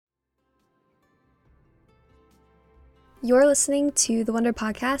You're listening to the Wonder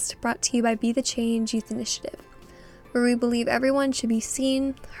Podcast, brought to you by Be the Change Youth Initiative, where we believe everyone should be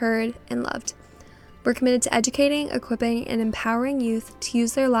seen, heard, and loved. We're committed to educating, equipping, and empowering youth to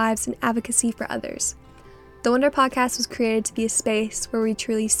use their lives in advocacy for others. The Wonder Podcast was created to be a space where we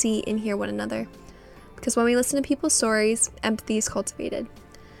truly see and hear one another, because when we listen to people's stories, empathy is cultivated.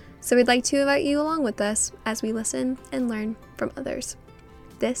 So we'd like to invite you along with us as we listen and learn from others.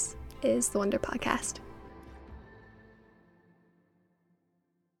 This is the Wonder Podcast.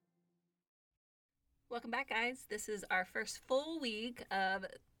 Welcome back, guys. This is our first full week of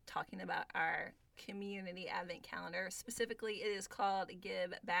talking about our community advent calendar. Specifically, it is called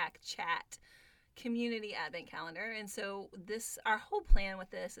Give Back Chat Community Advent Calendar. And so our whole plan with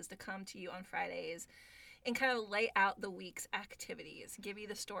this is to come to you on Fridays and kind of lay out the week's activities, give you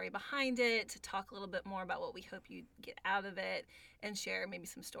the story behind it, to talk a little bit more about what we hope you get out of it, and share maybe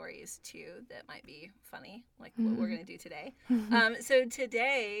some stories too that might be funny, like what we're going to do today. So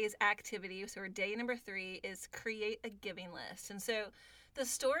today's activity, so day number 3, is create a giving list. And so the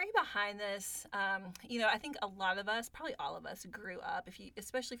story behind this, I think a lot of us, probably all of us, grew up,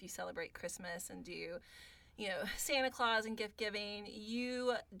 especially if you celebrate Christmas and do Santa Claus and gift giving,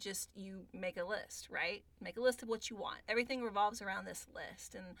 you make a list, right? Make a list of what you want. Everything revolves around this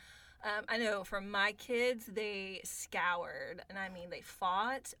list. And I know for my kids, they scoured, and I mean, they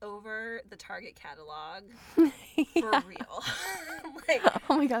fought over the Target catalog for real.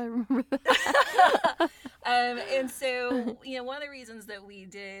 Oh my God, I remember that. And so, one of the reasons that we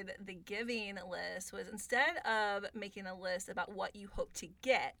did the giving list was, instead of making a list about what you hope to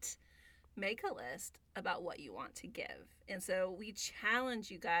get, make a list about what you want to give. And so we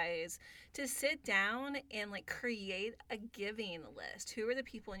challenge you guys to sit down and create a giving list. Who are the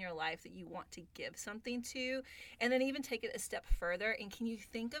people in your life that you want to give something to? And then even take it a step further. And can you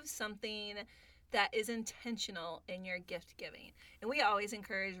think of something that is intentional in your gift giving? And we always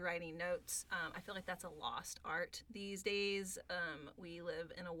encourage writing notes. I feel like that's a lost art these days. We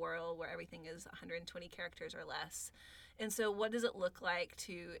live in a world where everything is 120 characters or less. And so what does it look like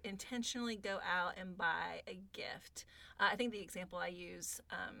to intentionally go out and buy a gift? I think the example I use,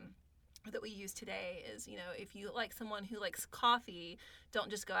 that we use today is, if you like someone who likes coffee,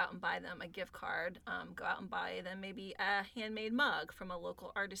 don't just go out and buy them a gift card. Go out and buy them maybe a handmade mug from a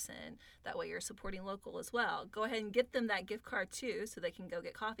local artisan. That way you're supporting local as well. Go ahead and get them that gift card too, so they can go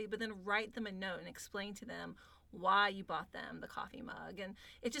get coffee, but then write them a note and explain to them why you bought them the coffee mug. And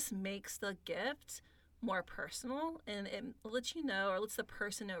it just makes the gift more personal, and it lets you know, or lets the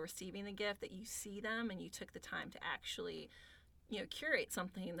person know receiving the gift, that you see them and you took the time to actually curate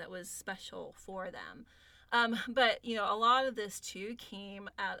something that was special for them. But a lot of this too came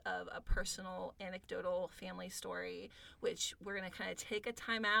out of a personal anecdotal family story, which we're going to kind of take a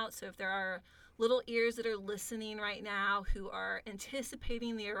time out. So if there are little ears that are listening right now who are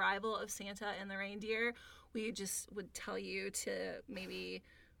anticipating the arrival of Santa and the reindeer, we just would tell you to maybe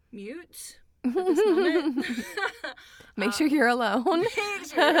mute at this moment. Make sure you're alone. Make sure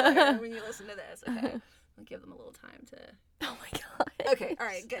you're alone when you listen to this. Okay. I'll give them a little time to... Oh my God. Okay, all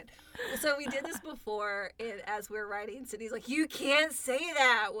right, good. So we did this before, and as we're writing, Sydney's like, you can't say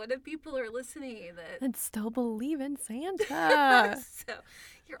that. What if people are listening? And still believe in Santa. So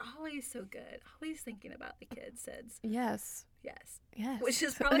you're always so good. Always thinking about the kids, Sids. Yes. Which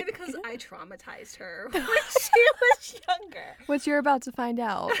is probably because I traumatized her when she was younger. Which you're about to find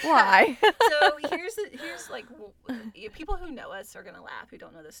out. Why? So here's people who know us are gonna laugh who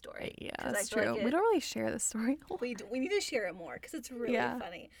don't know the story. Yeah, that's true. We don't really share the story. We need to share it more because it's really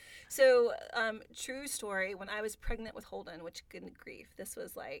funny. So true story. When I was pregnant with Holden, which, good grief, this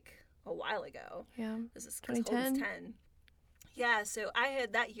was a while ago. Yeah. This is 2010. 10. Yeah, so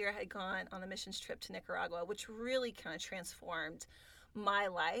that year I had gone on a missions trip to Nicaragua, which really kind of transformed my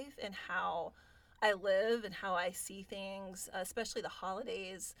life and how I live and how I see things, especially the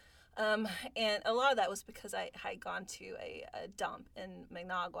holidays. And a lot of that was because I had gone to a dump in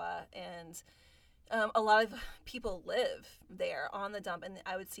Managua, and a lot of people live there on the dump, and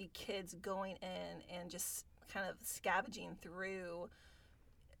I would see kids going in and just kind of scavenging through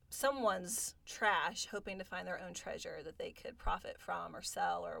someone's trash, hoping to find their own treasure that they could profit from or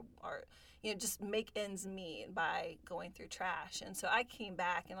sell or just make ends meet by going through trash. And so I came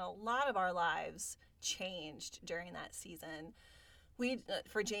back, and a lot of our lives changed during that season.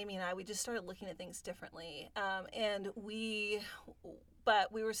 For Jamie and I, we just started looking at things differently,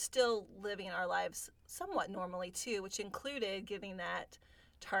 but we were still living our lives somewhat normally too, which included getting that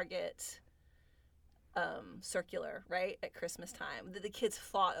Target circular, right, at Christmas time that the kids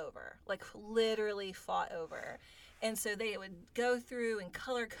fought over, literally fought over. And so they would go through and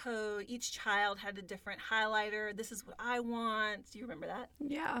color code. Each child had a different highlighter. This is what I want. Do you remember that?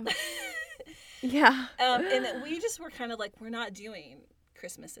 Yeah. Yeah. And that we just were kind of like, we're not doing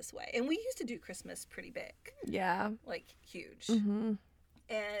Christmas this way. And we used to do Christmas pretty big. Yeah. Like huge. Mm-hmm.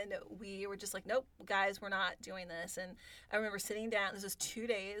 And we were just like, nope, guys, we're not doing this. And I remember sitting down, this was 2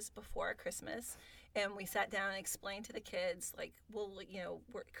 days before Christmas, and we sat down and explained to the kids, like, well, you know,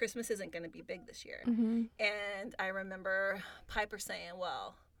 Christmas isn't going to be big this year. Mm-hmm. And I remember Piper saying,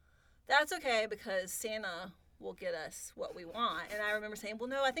 well, that's okay because Santa will get us what we want. And I remember saying, well,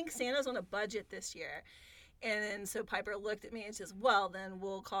 no, I think Santa's on a budget this year. And then so Piper looked at me and says, well, then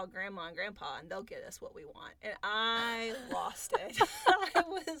we'll call Grandma and Grandpa and they'll get us what we want. And I lost it. I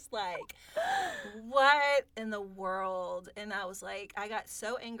was like, what in the world? And I was like, I got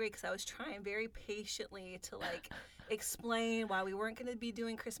so angry because I was trying very patiently to like explain why we weren't going to be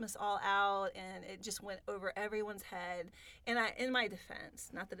doing Christmas all out, and it just went over everyone's head. And in my defense,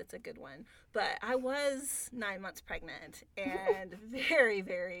 not that it's a good one, but I was 9 months pregnant and very,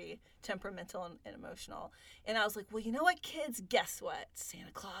 very temperamental and emotional. And I was like, well, you know what, kids, guess what?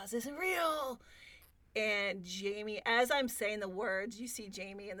 Santa Claus isn't real. And Jamie, as I'm saying the words, you see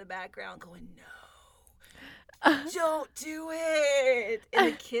Jamie in the background going, no. Don't do it.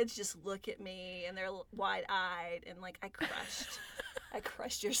 And the kids just look at me and they're wide-eyed and like I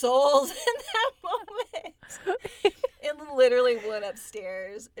crushed your souls in that moment. And literally went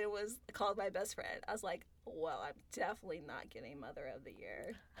upstairs. It was called my best friend. I was like, well, I'm definitely not getting Mother of the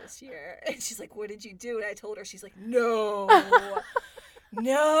Year this year. And she's like, what did you do? And I told her, she's like, no.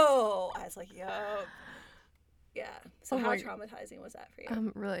 No. I was like, yup. Yeah. So how traumatizing was that for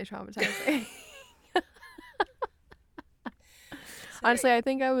you? Really traumatizing. Honestly, I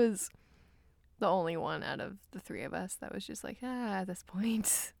think I was the only one out of the three of us that was just like, at this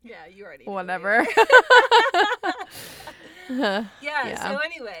point. Yeah, you already whatever. Yeah, so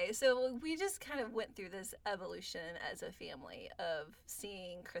anyway, so we just kind of went through this evolution as a family of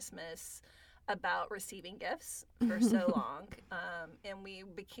seeing Christmas about receiving gifts for so long. And we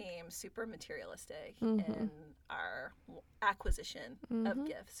became super materialistic in our acquisition of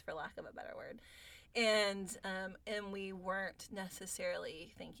gifts, for lack of a better word. And we weren't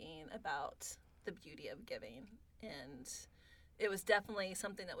necessarily thinking about the beauty of giving. And it was definitely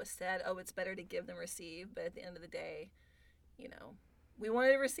something that was said, oh, it's better to give than receive. But at the end of the day, you know, we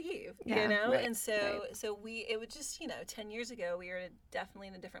wanted to receive, you know? Right, and so it was just, 10 years ago, we were definitely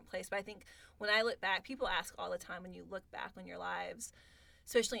in a different place. But I think when I look back, people ask all the time when you look back on your lives,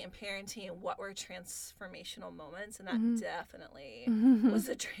 especially in parenting, and what were transformational moments, and that definitely was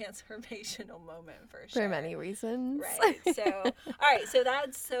a transformational moment for sure. For many reasons. Right. So, all right.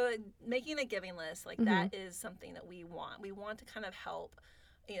 So making a giving list, like that is something that we want. We want to kind of help,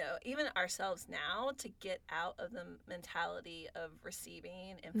 even ourselves now to get out of the mentality of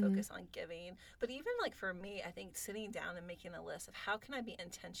receiving and focus on giving. But even like for me, I think sitting down and making a list of how can I be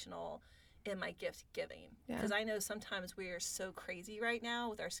intentional in my gift giving, because I know sometimes we are so crazy right now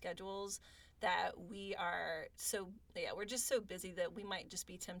with our schedules that we are we're just so busy that we might just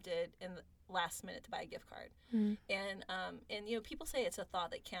be tempted in the last minute to buy a gift card. And people say it's a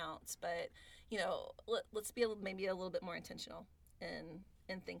thought that counts, but let's be maybe a little bit more intentional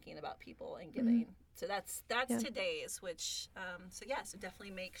in thinking about people and giving. So that's today's, which so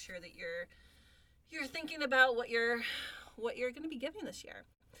definitely make sure that you're thinking about what you're going to be giving this year.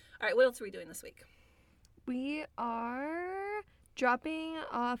 All right, what else are we doing this week? We are dropping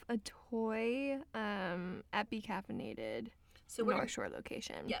off a toy at Be Caffeinated, North Shore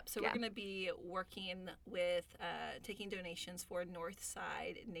location. Yep, so we're going to be working with taking donations for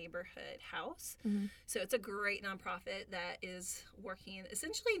Northside Neighborhood House. So it's a great nonprofit that is working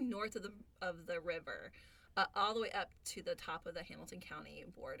essentially north of the river. All the way up to the top of the Hamilton County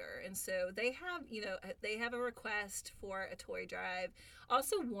border. And so they have a request for a toy drive,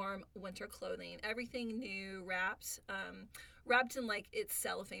 also warm winter clothing, everything new, wrapped in like it's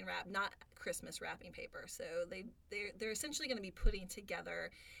cellophane wrap, not Christmas wrapping paper. So they're essentially going to be putting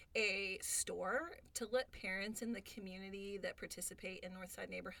together a store to let parents in the community that participate in Northside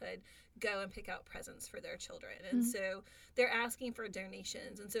Neighborhood go and pick out presents for their children. And so they're asking for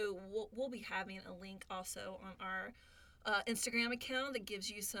donations. And so we'll be having a link also on our Instagram account that gives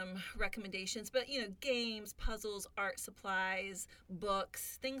you some recommendations. But, games, puzzles, art supplies,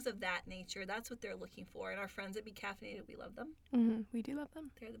 books, things of that nature. That's what they're looking for. And our friends at Be Caffeinated, we love them. We do love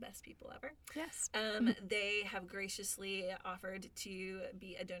them. They're the best people ever. Yes. They have graciously offered to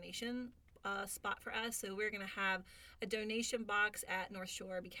be a donation spot for us. So we're going to have a donation box at North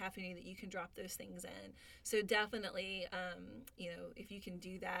Shore Cafe that you can drop those things in. So definitely, if you can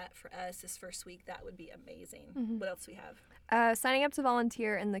do that for us this first week, that would be amazing. Mm-hmm. What else do we have? Signing up to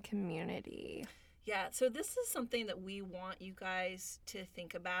volunteer in the community. Yeah, so this is something that we want you guys to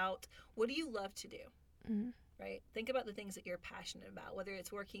think about. What do you love to do? Mm-hmm. Right? Think about the things that you're passionate about, whether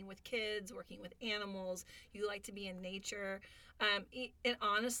it's working with kids, working with animals, you like to be in nature. And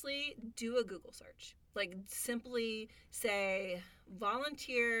honestly, do a Google search. Like, simply say,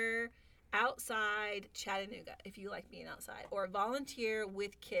 volunteer outside Chattanooga, if you like being outside, or volunteer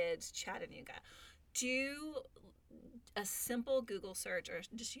with kids Chattanooga. Do a simple Google search, or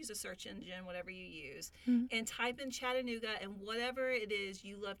just use a search engine, whatever you use, and type in Chattanooga and whatever it is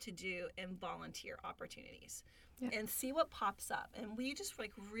you love to do and volunteer opportunities. Yep. And see what pops up. And we just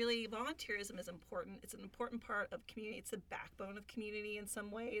really, volunteerism is important. It's an important part of community. It's the backbone of community in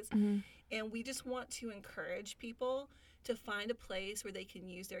some ways. Mm-hmm. And we just want to encourage people to find a place where they can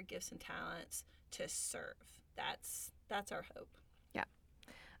use their gifts and talents to serve. That's our hope. Yeah.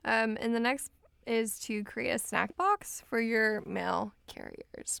 And the next is to create a snack box for your mail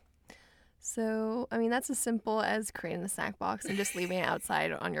carriers. So, that's as simple as creating the snack box and just leaving it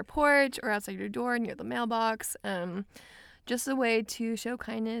outside on your porch or outside your door near the mailbox. Just a way to show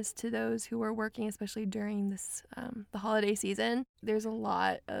kindness to those who are working, especially during this the holiday season. There's a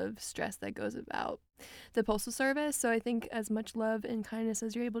lot of stress that goes about the Postal Service. So I think as much love and kindness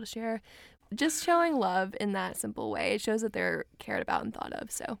as you're able to share, just showing love in that simple way, it shows that they're cared about and thought of.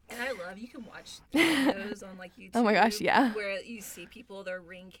 So, and I love, you can watch videos on YouTube. Oh my gosh, yeah. Where you see people, their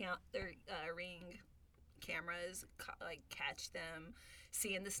ring cameras catch them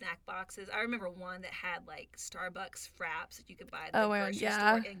seeing the snack boxes. I remember one that had Starbucks fraps that you could buy at the grocery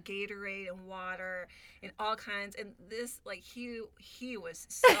store, and Gatorade and water and all kinds. And this, he was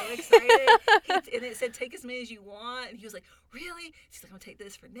so excited. And it said, take as many as you want. And he was like, really? He's like, I'm gonna take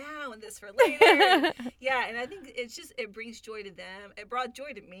this for now and this for later. Yeah, and I think it brings joy to them. It brought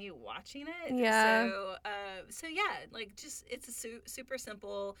joy to me watching it. Yeah. So yeah, it's a super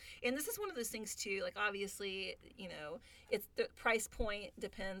simple. And this is one of those things too. Obviously, it's the price point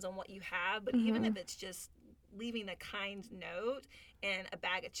depends on what you have, but even if it's just leaving a kind note and a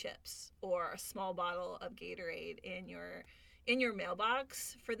bag of chips or a small bottle of Gatorade in your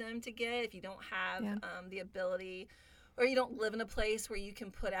mailbox for them to get, if you don't have the ability, or you don't live in a place where you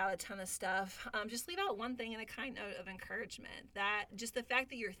can put out a ton of stuff, just leave out one thing and a kind note of encouragement. That just the fact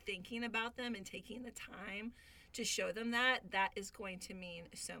that you're thinking about them and taking the time to show them that is going to mean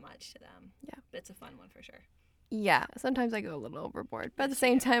so much to them. Yeah, but it's a fun one for sure. Yeah, sometimes I go a little overboard, but at the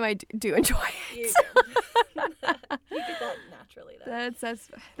same time, I do enjoy it. You do. You get that naturally, though. That's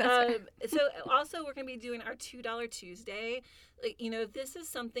so also, we're going to be doing our $2 Tuesday. This is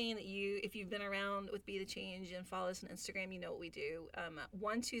something that if you've been around with Be the Change and follow us on Instagram, you know what we do.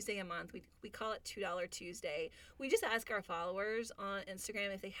 One Tuesday a month, we call it $2 Tuesday. We just ask our followers on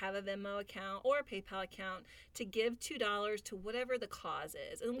Instagram if they have a Venmo account or a PayPal account to give $2 to whatever the cause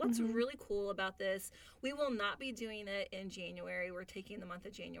is. And what's really cool about this, we will not be doing it in January. We're taking the month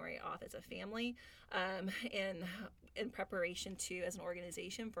of January off as a family, and in preparation to, as an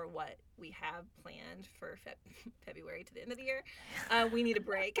organization, for what we have planned for February to the end of the year. We need a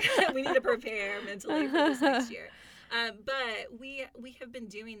break. We need to prepare mentally for this next year. But we have been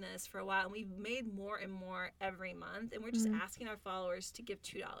doing this for a while, and we've made more and more every month, and we're just asking our followers to give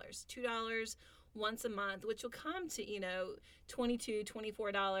 $2 once a month, which will come to $22,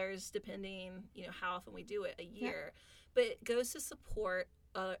 $24, depending how often we do it a year. But it goes to support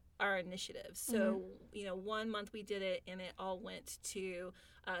our initiatives. So, 1 month we did it, and it all went to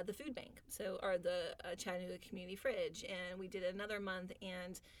the food bank, or the Chattanooga Community Fridge. And we did another month,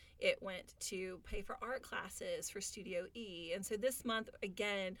 and it went to pay for art classes for Studio E. And so this month,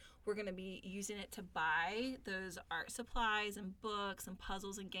 again, we're going to be using it to buy those art supplies and books and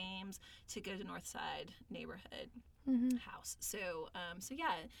puzzles and games to go to Northside Neighborhood House. So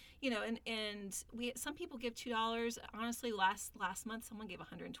yeah, and some people give $2. Honestly, last month someone gave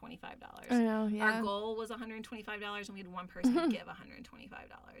 $125. I know, yeah. Our goal was $125, and we had one person give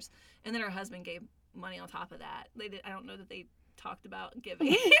 $125, and then her husband gave money on top of that. I don't know that they talked about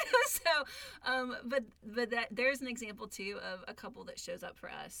giving. But that there's an example too of a couple that shows up for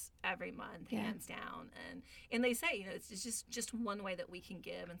us every month, hands down, and they say it's just one way that we can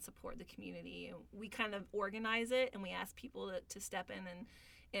give and support the community. And we kind of organize it, and we ask people to step in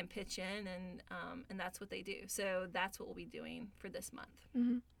and pitch in, and that's what they do. So that's what we'll be doing for this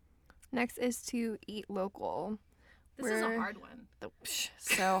month. Next is to eat local. This is a hard one.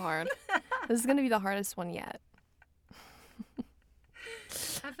 So hard. This is going to be the hardest one yet.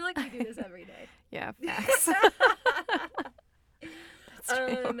 I feel like we do this every day. Yeah, facts.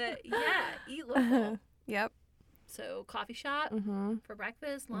 Yeah, eat local. Yep. So coffee shop for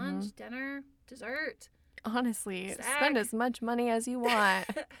breakfast, lunch, dinner, dessert. Honestly, snack. spend as much money as you want.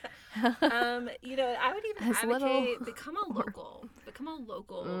 You know, I would even As advocate become a local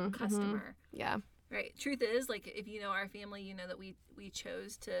customer. Yeah. Right. Truth is, like, if you know our family, you know that we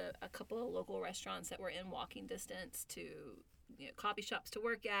chose to a couple of local restaurants that were in walking distance to, you know, coffee shops to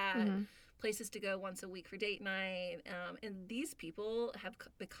work at, places to go once a week for date night. And these people have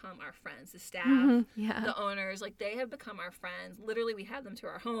become our friends. The staff, the owners, like, they have become our friends. Literally, we have them to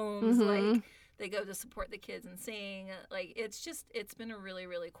our homes. Like, they go to support the kids and sing. Like, it's been a really,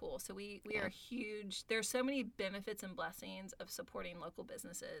 really cool. So we are huge. There's so many benefits and blessings of supporting local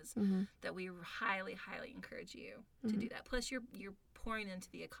businesses that we highly, highly encourage you to do that. Plus, you're pouring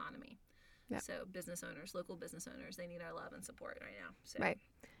into the economy. Yep. So business owners, local business owners, they need our love and support right now. So. Right.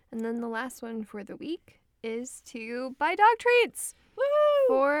 And then the last one for the week is to buy dog treats. Woo!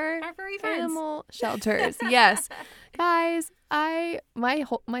 For our furry friends. Animal shelters. Yes. Guys,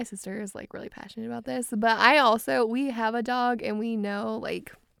 my sister is like really passionate about this, but we have a dog and we know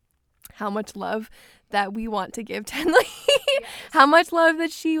like how much love that we want to give Tenley. Yes. How much love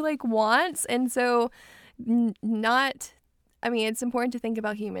that she like wants. And so it's important to think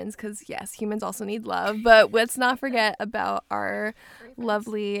about humans because, yes, humans also need love. But let's not forget about our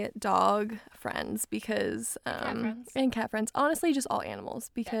lovely dog friends because and cat friends. Honestly, just all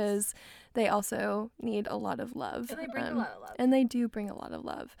animals because they also need a lot of love. And they bring a lot of love. And they do bring a lot of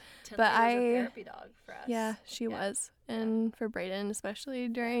love. Tinley was a therapy dog for us. Yeah, she was. And for Brayden, especially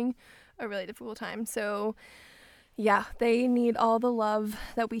during a really difficult time. So... yeah, they need all the love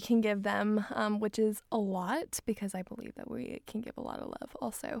that we can give them, which is a lot because I believe that we can give a lot of love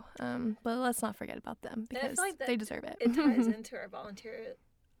also. But let's not forget about them because they deserve it. It ties into our volunteer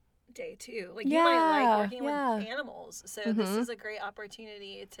day too. Like you might like working with animals, so this is a great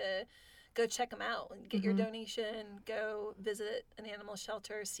opportunity to go check them out and get your donation, go visit an animal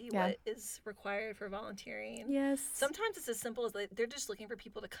shelter, see what is required for volunteering. Yes. Sometimes it's as simple as they're just looking for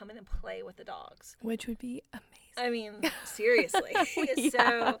people to come in and play with the dogs. Which would be amazing. I mean, seriously.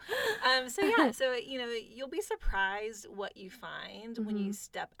 So, you know, you'll be surprised what you find when you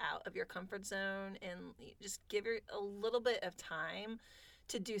step out of your comfort zone and just give it a little bit of time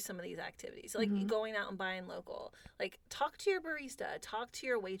to do some of these activities, like going out and buying local. Like, talk to your barista, talk to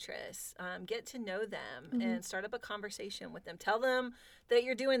your waitress, get to know them and start up a conversation with them. Tell them that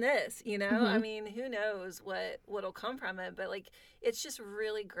you're doing this, you know? I mean, who knows what'll come from it, but like, it's just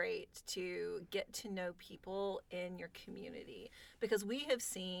really great to get to know people in your community because we have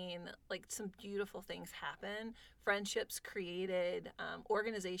seen like some beautiful things happen, friendships created,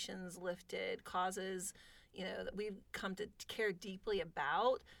 organizations lifted, causes, you know, that we've come to care deeply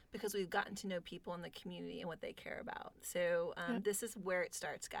about because we've gotten to know people in the community and what they care about. So this is where it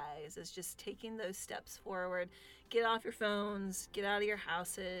starts, guys, is just taking those steps forward. Get off your phones, get out of your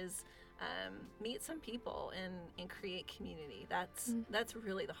houses, meet some people and create community. That's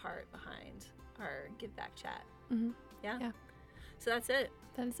really the heart behind our Give Back Chat. Yeah. So that's it.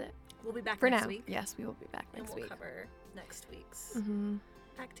 That is it. We'll be back for next now. week. Yes, we will be back next week. And we'll cover next week's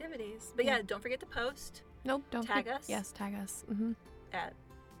activities. But don't forget to post. Nope, don't tag us. Yes, tag us. At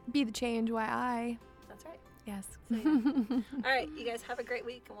Be the Change YI. That's right. Yes. So, all right, you guys have a great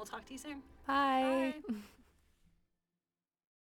week and we'll talk to you soon. Bye. Bye.